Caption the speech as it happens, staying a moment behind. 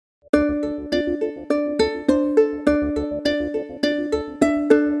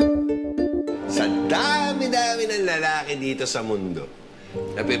dito sa mundo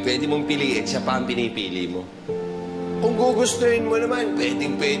na pwede mong piliin, siya pa ang pinipili mo. Kung gugustuhin mo naman,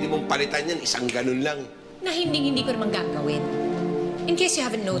 pwede mong palitan yan, isang ganun lang. Na hindi ko naman gagawin. In case you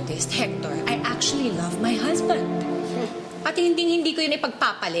haven't noticed, Hector, I actually love my husband. At hindi ko yun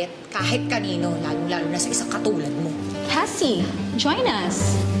ipagpapalit kahit kanino, lalo na sa isang katulad mo. Cassie, join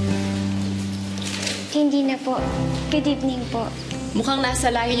us. Hindi na po. Good evening po. Mukhang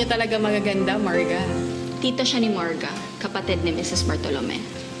nasa lahi niyo talaga magaganda, Marga. Tito siya ni Marga, kapatid ni Mrs. Bartolomes.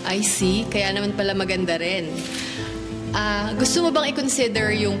 I see. Kaya naman pala maganda rin. Gusto mo bang i-consider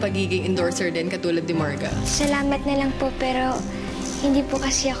yung pagiging endorser din katulad ni Marga? Salamat na lang po, pero hindi po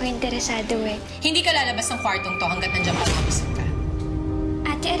kasi ako interesado eh. Hindi ka lalabas ng kwartong to hanggat nandiyan pa kapisag ka.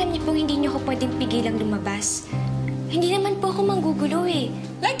 Ate, alam niyo pong hindi niyo ko pwedeng pigilang lumabas. Hindi naman po ako manggugulo eh.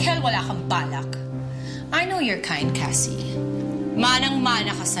 Like hell, wala kang balak. I know you're kind, Cassie.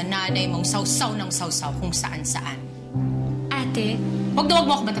 Manang-mana ka sa nanay mong sausaw ng sausaw kung saan-saan. Ate? Huwag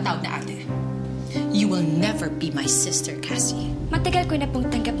mo ako matatawag na ate. You will never be my sister, Cassie. Matagal ko na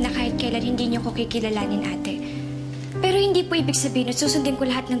pong tanggap na kahit kailan hindi niyo ko kikilalanin, ate. Pero hindi po ibig sabihin na susundin ko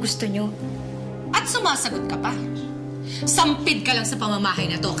lahat ng gusto niyo. At sumasagot ka pa. Sampid ka lang sa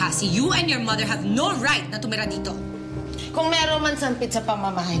pamamahay na to, Cassie. You and your mother have no right na tumira dito. Kung meron man sampid sa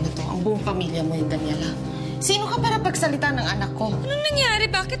pamamahay na to, ang buong pamilya mo yung Daniela. Sino ka para pagsalita ng anak ko? Anong nangyari?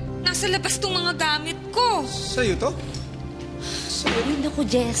 Bakit nasa labas tong mga gamit ko? Sa'yo to? Ayun ako,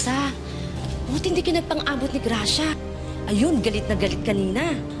 Jessa. Buti hindi ka nagpang-abot ni Gracia. Ayun, galit na galit kanina.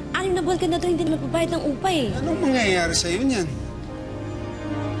 6 na buwan ka na doon, hindi na magbabayad ng upa eh. Anong mangyayari sa'yo niyan?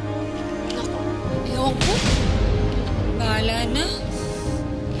 Ewan ko. Bahala na.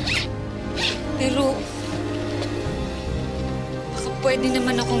 Pero baka pwede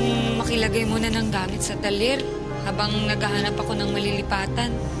naman akong makilagay muna ng gamit sa talir habang naghahanap ako ng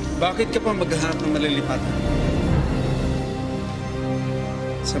malilipatan. Bakit ka pa maghahanap ng malilipatan?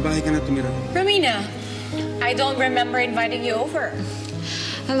 Sa bahay ka na tumira. Romina, I don't remember inviting you over.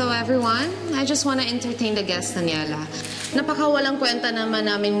 Hello, everyone. I just want to entertain the guests, Daniela. Napakawalang kwenta naman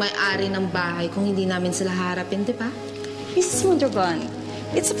naming may-ari ng bahay kung hindi namin sila harapin, di ba? Mrs. Mondragon,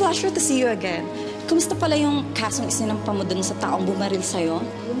 it's a pleasure to see you again. Kumusta pala yung kasong isinampa mo dun sa taong bumaril sa'yo?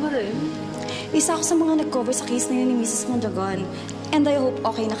 Bumaril? Isa ako sa mga nag-cover sa case na yun ni Mrs. Mondragon. And I hope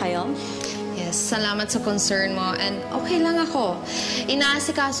okay na kayo? Yes, salamat sa concern mo. And okay lang ako.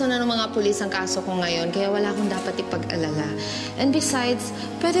 Inaasikaso na ng mga pulis ang kaso ko ngayon, kaya wala akong dapat ipag-alala. And besides,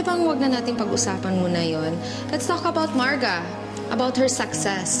 pwede bang huwag na nating pag-usapan muna yon? Let's talk about Marga. About her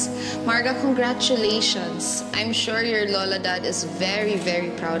success. Marga, congratulations. I'm sure your Lola Dad is very, very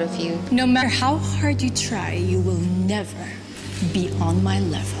proud of you. No matter how hard you try, you will never be on my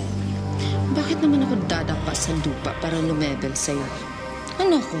level. Bakit naman ako dadapa sa lupa para lumebel sa'yo?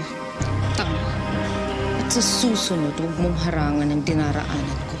 Ano ko? Tama. At sa susunod, huwag mong harangan ang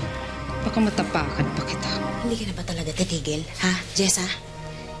dinaraanan ko. Baka matapakan pa kita. Hindi ka na ba talaga titigil, ha, Jessa?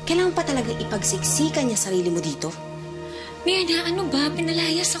 Kailangan pa talaga ipagsiksikan niya sarili mo dito? Mirna, ano ba?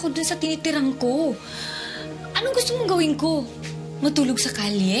 Pinalayas ako dun sa tinitirang ko. Anong gusto mong gawin ko? Matulog sa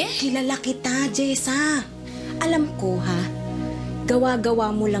kalye? Kilala kita, Jessa. Alam ko, ha? Gawa-gawa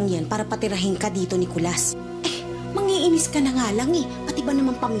mo lang yan para patirahin ka dito ni Kulas. Mangiinis ka na nga lang eh. Pati ba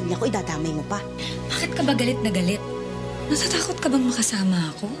naman pamilya ko, idadamay mo pa? Bakit ka ba galit na galit? Natatakot ka bang makasama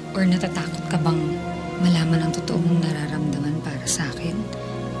ako? Or natatakot ka bang malaman ang totoo mong nararamdaman para sa akin?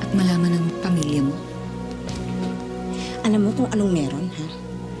 At malaman ng pamilya mo? Alam mo kung anong meron, ha?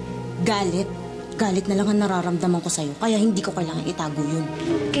 Galit. Galit na lang ang nararamdaman ko sa'yo. Kaya hindi ko kailangan itago yun.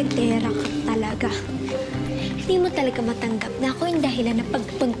 Kedera ka talaga. Hindi mo talaga matanggap na ako yung dahilan ng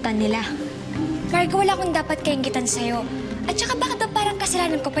pagpunta nila. Marga, wala akong dapat kaingitan sa'yo. At saka bakit ba parang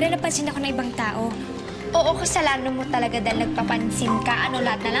kasalanan ko pa rin napansin ako ng ibang tao? Oo, kasalanan mo talaga dahil nagpapansin ka. Ano,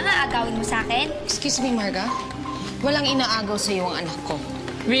 lahat na lang aagawin mo sa akin? Excuse me, Marga. Walang inaagaw sa'yo ang anak ko.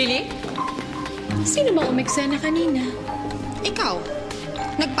 Really? Sino bang umeksena kanina? Ikaw,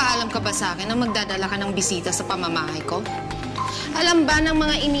 nagpaalam ka ba sa akin na magdadala ka ng bisita sa pamamahay ko? Alam ba ng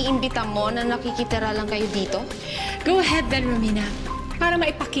mga iniimbita mo na nakikitira lang kayo dito? Go ahead then, Romina. Para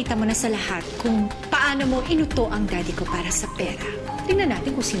maipakita mo na sa lahat kung paano mo inuto ang daddy ko para sa pera. Tingnan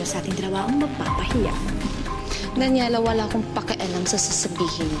natin kung sino sa ating dalawa ang magpapahiya. Daniela, wala akong pakialam sa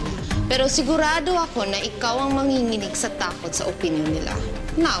sasabihin nila. Pero sigurado ako na ikaw ang manginginig sa takot sa opinion nila.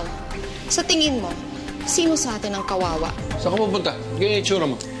 Now, sa tingin mo, sino sa atin ang kawawa? Saan ka pupunta? Ganyan yung itsura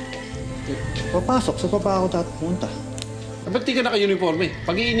mo. Papasok. Sa pa ako pupunta? Ba't di ka naka-uniforme?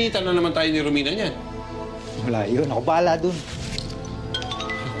 Pag-iinitan na naman tayo ni Romina niyan. Wala yun. Ako bahala dun.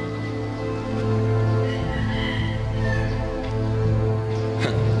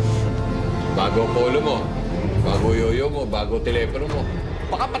 Bago ang polo mo. Bago Bago yoyo mo, bago telepono mo.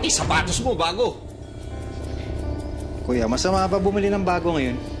 Baka pati sapatos mo, bago. Kuya, masama ba bumili ng bago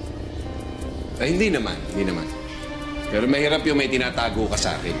ngayon? Ay, hindi naman. Pero mahirap yung may tinatago ka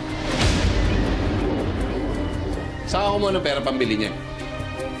sa akin. Saan ako mo ng pera pambili niyan?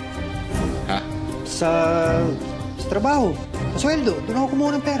 Ha? Sa trabaho. Sa sweldo. Doon ako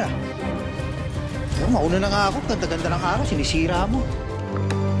kumuha ng pera. Pero mauna na nga ako. Ganda-ganda ng araw. Sinisira mo.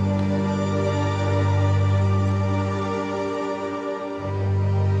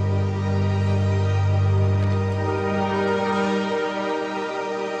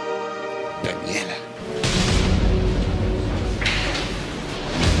 Daniela.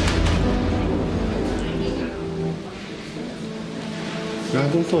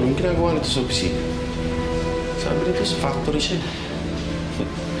 Gagong to. Anong ginagawa nito sa opisina? Sabi nito sa factory siya.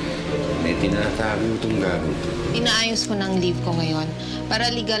 May tinatago itong gagong to. Inaayos ko ng leave ko ngayon para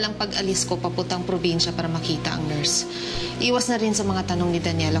legal ang pag-alis ko papuntang probinsya para makita ang nurse. Iwas na rin sa mga tanong ni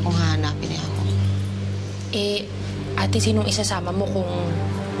Daniela kung hahanapin niya ako. Eh, ate, sinong isasama mo kung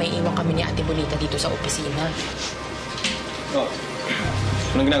may iwan kami ni Ate Bolita dito sa opisina? Oh.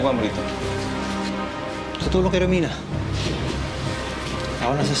 Anong ginagawa mo rito? Tutulong kay Romina.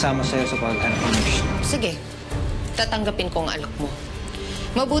 Ako nasasama sa'yo sa paghanap ng nurse. Sige, tatanggapin ko ang alok mo.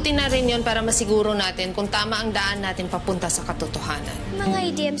 Mabuti na rin yon para masiguro natin kung tama ang daan natin papunta sa katotohanan. Mga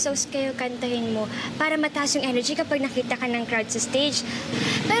EDM songs kayo kantahin mo para mataas yung energy kapag nakita ka ng crowd sa stage.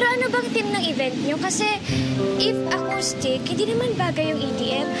 Pero ano bang theme ng event nyo? Kasi if acoustic, hindi naman bagay yung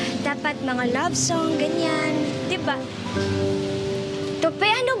EDM. Dapat mga love song, ganyan. Diba? Tope,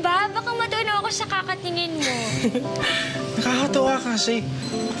 ano ba? Baka matunaw ako sa kakatingin mo. Nakakatawa kasi.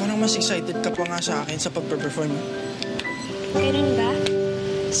 Parang mas excited ka pa nga sa akin sa pag-perform. Ganun ba?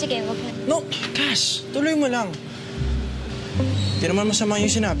 Sige, wag na. No, Cash, tuloy mo lang. Hindi naman masama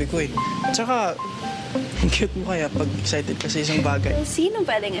yung sinabi ko eh. At saka, ang cute mo kaya pag excited ka sa isang bagay. Sino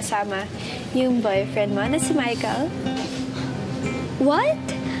pwedeng asama? Yung boyfriend mo na si Michael? What?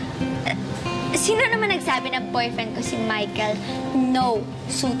 Sino naman nagsabi na boyfriend ko si Michael? No,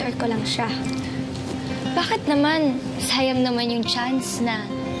 suitor ko lang siya. Bakit naman? Sayang naman yung chance na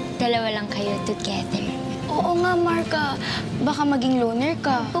dalawa lang kayo together. Oo nga, Marga. Baka maging loner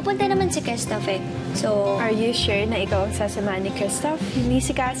ka. Pupunta naman si Christoph eh. So... Are you sure na ikaw ang sasamahan ni Christoph? Hindi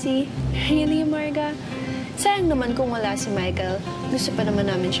si Cassie? Really, Marga? Sayang naman kung wala si Michael. Gusto pa naman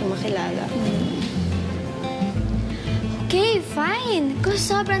namin siyang makilala. Okay, fine. Kung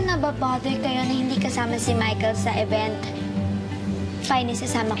sobrang nababother kayo na hindi kasama si Michael sa event, fine,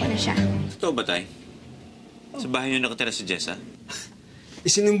 isasama ko na siya. Totoo ba, Tay? Sa bahay niyo nakatira si Jessa?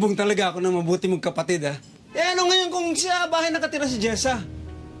 Isinumbong talaga ako na mabuti mong kapatid, ha? Eh, ano ngayon kung sa bahay nakatira si Jessa?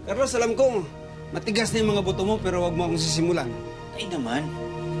 Carlos, alam ko, matigas na yung mga buto mo, pero wag mo akong sisimulan. Ay naman.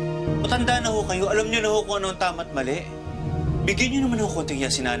 Matanda na ho kayo. Alam niyo na ho kung ano ang tama at mali. Bigyan niyo naman ho konting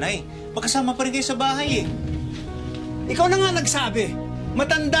yan si nanay. Magkasama pa rin kayo sa bahay, eh. Ikaw na nga nagsabi.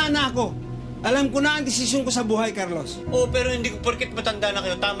 Matanda na ako. Alam ko na ang desisyon ko sa buhay, Carlos. Oo, pero hindi ko porket matanda na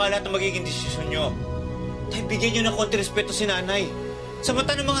kayo. Tama lahat ang magiging desisyon niyo. Tay, bigyan niyo ng konti respeto si nanay. Sa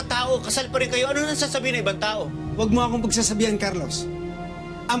mata ng mga tao, kasal pa rin kayo. Ano nang sasabihin ng ibang tao? Huwag mo akong pagsasabihan, Carlos.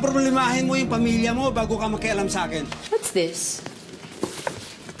 Ang problemahin mo yung pamilya mo bago ka makialam sa akin. What's this?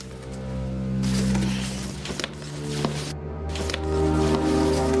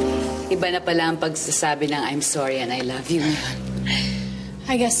 Iba na pala ang pagsasabi ng I'm sorry and I love you.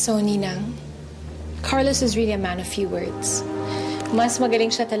 I guess so, Ninang. Carlos is really a man of few words. Mas magaling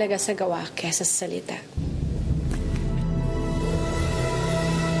siya talaga sa gawa kesa sa salita.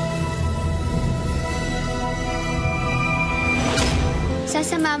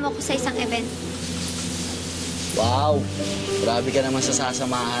 Sasama mo ko sa isang event. Wow! Grabe ka naman sa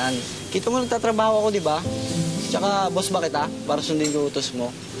sasamahan. Kita mo nagtatrabaho ako, di ba? Tsaka, boss ba kita? Para sundin ko utos mo.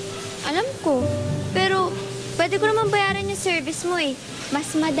 Alam ko. Pero, pwede ko naman bayaran yung service mo eh.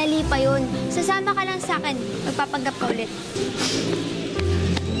 Mas madali pa yun. Sasama ka lang sa akin. Magpapanggap ka ulit.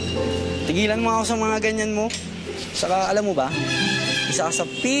 Tigilan mo ako sa mga ganyan mo. Saka, alam mo ba? Isa ka sa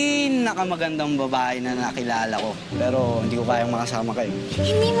pinakamagandang babae na nakilala ko. Pero hindi ko kayang makasama kayo.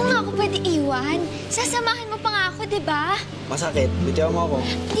 Hindi mo nga ako pwede iwan. Sasamahan mo pa nga ako, di ba? Masakit. Bitiwan mo ako.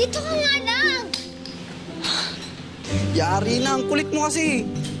 Dito ka nga lang. Yari na. Ang kulit mo kasi.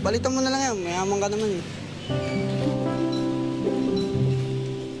 Balitan mo na lang yan. Mayaman ka naman eh.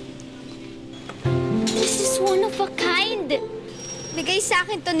 This is one of a kind. Bigay sa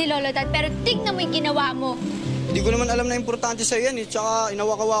akin to ni Lolo Dad, pero tignan mo yung ginawa mo. Hindi ko naman alam na importante sa'yo yan eh. Tsaka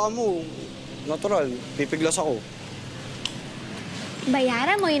inawak-awakan mo. Natural. Pipiglas ako.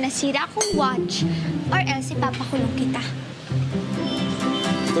 Bayaran mo yung nasira kong watch or else ipapakulong kita.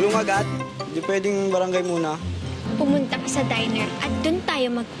 Kulong agad. Hindi pwedeng barangay muna. pumunta ka sa diner at doon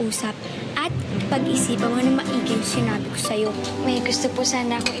tayo mag-usap at pag-isipan mo na maigi yung sinabi ko sa'yo. May gusto po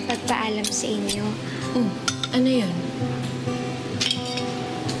sana akong ipagpaalam sa inyo. Ano yun?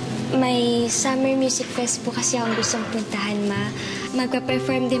 May summer music fest po kasi akong gustong puntahan, Ma.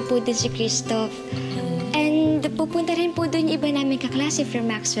 Magpa-perform din po din si Christoph. And pupunta rin po doon yung iba namin kaklase from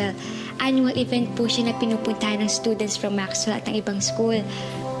Maxwell. Annual event po siya na pinupuntahan ng students from Maxwell at ng ibang school.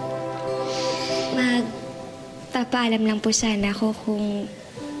 Magpapaalam lang po sana ako kung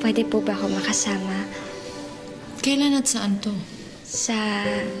pwede po ba ako makasama. Kailan at saan to? Sa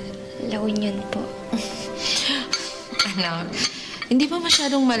La Union po. Anak, hindi pa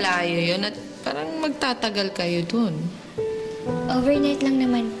masyadong malayo yun at parang magtatagal kayo dun. Overnight lang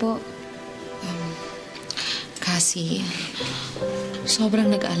naman po. Cassie, sobrang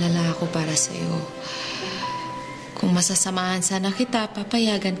nag-alala ako para sa'yo. Kung masasamahan sana kita,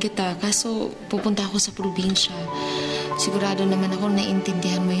 papayagan kita. Kaso pupunta ako sa probinsya. Sigurado naman ako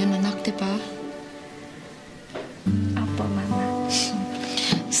naiintindihan mo yun, anak, di ba? Apo, Mama.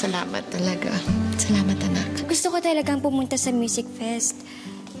 Salamat talaga. Salamat, anak. Gusto ko talagang pumunta sa music fest.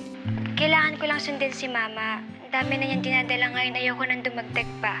 Kailangan ko lang sundin si Mama. Ang dami na niyang dinadala ngayon. Ayoko nang dumagdag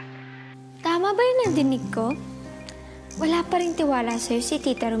pa. Tama ba yung nandinig ko? Wala pa rin tiwala sa'yo si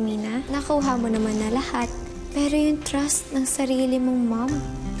Tita Romina. Nakuha mo naman na lahat. Pero yung trust ng sarili mong mom,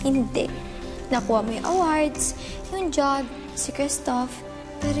 hindi. Nakuha mo yung awards, yung job, si Christoph.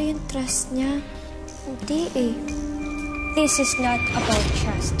 Pero yung trust niya, hindi eh. This is not about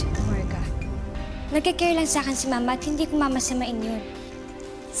trust, Marga. Nagkakare lang sa akin si Mama at hindi ko mamasamain yun.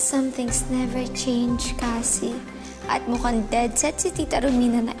 Some things never change, Cassie. At mukhang dead set si Tita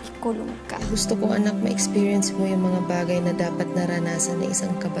Romina na ikulong ka. Gusto ko, anak, ma-experience mo yung mga bagay na dapat naranasan ng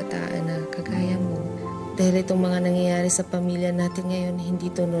isang kabataan na kagaya mo. Dahil itong mga nangyayari sa pamilya natin ngayon,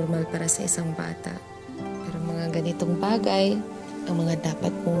 hindi to normal para sa isang bata. Pero mga ganitong bagay, ang mga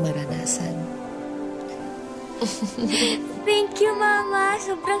dapat mong maranasan. Thank you, Mama.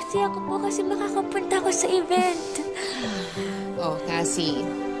 Sobrang siya ko po kasi makakapunta ko sa event. Oh, Cassie,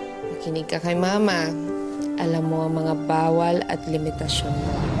 makinig ka kay Mama. Alam mo ang mga bawal at limitasyon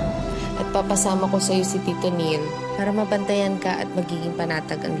mo. At papasama ko sa'yo si Tito Neil para mabantayan ka at magiging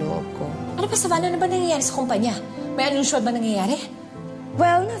panatag ang loob ko. Ano pa, Savannah? Ano ba nangyayari sa kumpanya? May unusual ba nangyayari?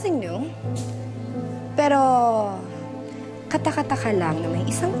 Well, nothing new. Pero, katakataka lang na may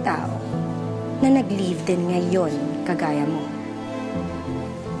isang tao na nag-leave din ngayon kagaya mo.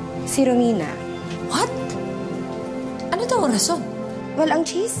 Si Romina. What? Ano daw ang rason? Well, ang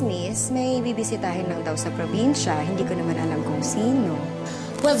chismis, may bibisitahin lang daw sa probinsya. Hindi ko naman alam kung sino.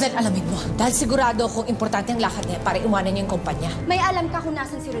 Well, then, alamin mo. Dahil sigurado akong importante ang lakad niya para iwanan niya yung kumpanya. May alam ka kung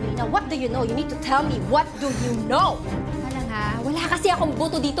nasan si Romina. What do you know? You need to tell me, what do you know? Wala nga. Wala kasi akong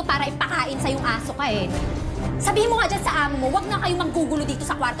buto dito para ipakain sa yung aso ka eh. Sabihin mo nga dyan sa amo mo, wag na kayo manggugulo dito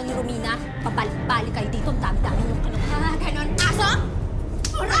sa kwarto ni Romina. Pabalik-balik kayo dito. Ang dami-dami yung ganon. Aso!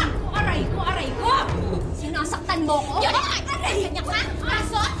 Aray ko! Aray ko! Aray ko! Sinasaktan mo ko? Aray! Kanya ka?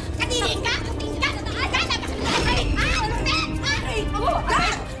 Aso! Katinig ka! Katinig ka! Aray! Aray ko!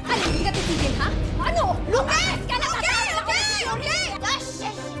 Aray! Alam, hindi ka titigil, ha? Ano? Lumes! Okay!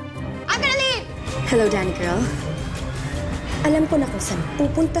 I'm gonna leave! Hello, Danny girl. Alam ko na kung saan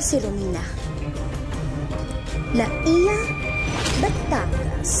pupunta si Romina. La Ia,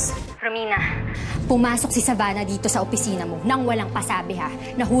 Batangas. Romina, pumasok si Savannah dito sa opisina mo nang walang pasabi, ha?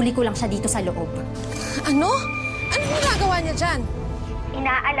 Nahuli ko lang siya dito sa loob. Ano? Anong ginagawa niya dyan?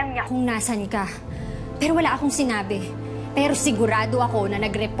 Inaalam niya kung nasan ka. Pero wala akong sinabi. Pero sigurado ako na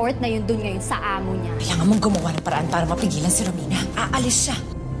nag-report na yun dun ngayon sa amo niya. Kailangan mong gumawa ng paraan para mapigilan si Romina. Aalis siya.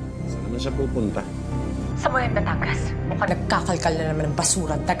 Saan naman siya pupunta? Sa Moyen Batangas. Mukhang nagkakalkal na naman ng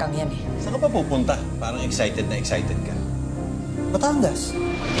basura at tagang yan eh. Saan ka pa pupunta? Parang excited na excited ka. Batangas.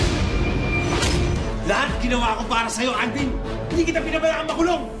 Lahat ginawa ko para sa'yo, Alvin. Hindi kita pinabayaan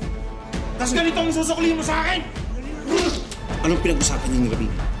makulong. Tapos ganito ang susukulin mo sa akin. Anong pinag-usapan niyo ni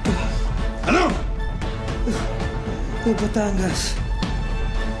Romina? Ano? Sa Batangas.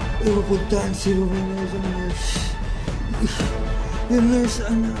 Ipupuntaan si Romina sa nurse. Yung nurse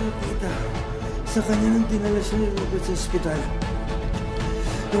ang nakakita. Sa kanya nang dinala siya ni Robert sa ospital.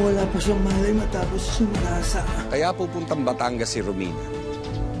 Na wala pa siyang malay matapos sumulasa. Kaya pupuntang Batangas si Romina.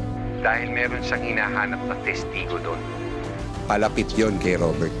 Dahil meron siyang hinahanap na testigo doon. Palapit yon kay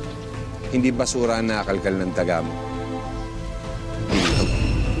Robert. Hindi basura na nakalkal ng taga mo.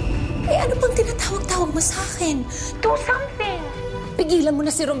 Eh, ano bang tinatawag-tawag mo sa akin? Do something! Pigilan mo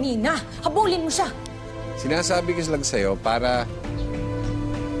na si Romina. Habulin mo siya. Sinasabi ko lang sa'yo para...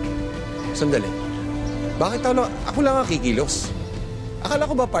 Sandali. Bakit ako lang ang kikilos? Akala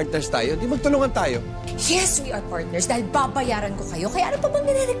ko ba partners tayo? Di magtulungan tayo. Yes, we are partners dahil babayaran ko kayo. Kaya ano pa bang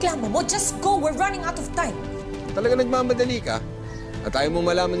nireklamo mo? Just go. We're running out of time. Talaga nagmamadali ka? At ayaw mo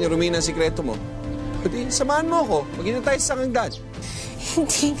malaman ni Romina ang sikreto mo? Pati, samahan mo ako. Mag-ina tayo sa kangdan.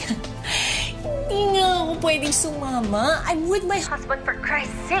 Hindi nga ako pwedeng sumama. I'm with my husband for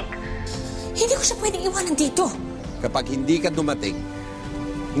Christ's sake. Hindi ko siya pwedeng iwanan dito. Kapag hindi ka dumating,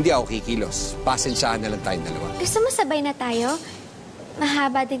 hindi ako kikilos. Pasensyahan na lang tayong dalawa. Gusto mo sabay na tayo?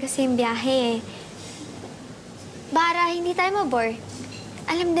 Mahaba din kasi yung biyahe eh. Para hindi tayo mabore.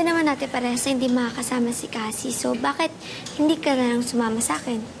 Alam din naman natin parehas na hindi makakasama si Cassie. So, bakit hindi ka na lang sumama sa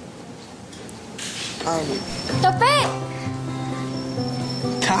akin? Tope!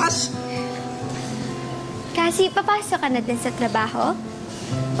 Cass? Cassie, papasok ka na din sa trabaho?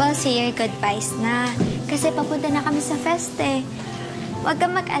 Well, say your goodbyes na. Kasi papunta na kami sa fest eh. Huwag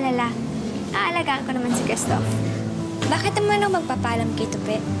kang mag-alala. Aalagaan ko naman si Christoph. Bakit naman ako magpapalam kay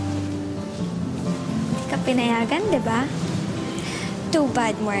Tope? Hindi ka pinayagan, di ba? Too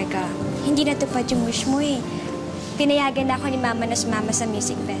bad, Marga. Hindi natupad yung wish mo eh. Pinayagan na ako ni Mama na sumama sa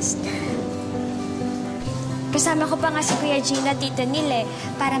music fest. Kasama ko pa nga si Kuya Gina, Tito Nil eh,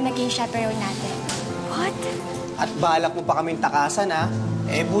 para maging chaperone natin. What? At balak mo pa kaming takasan, ha?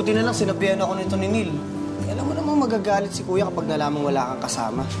 Eh, buti na lang sinabihan ako nito ni Neil. Alam mo namang magagalit si Kuya kapag nalamang wala kang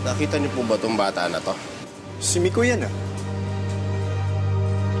kasama. Nakita niyo po ba itong bata na to? Si Miko yan, ah.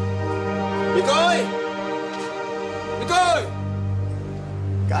 Mikoy! Mikoy!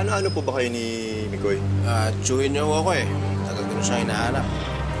 Kaano-ano po ba kayo ni Mikoy? Tsuhin niyo ako eh. Tagal ko na siya hinahanap.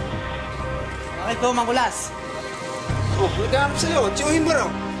 Bakit po, Mangkulas? Oh, naghahanap sa'yo. Tiyuhin mo raw.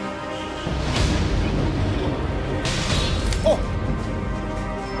 Oh!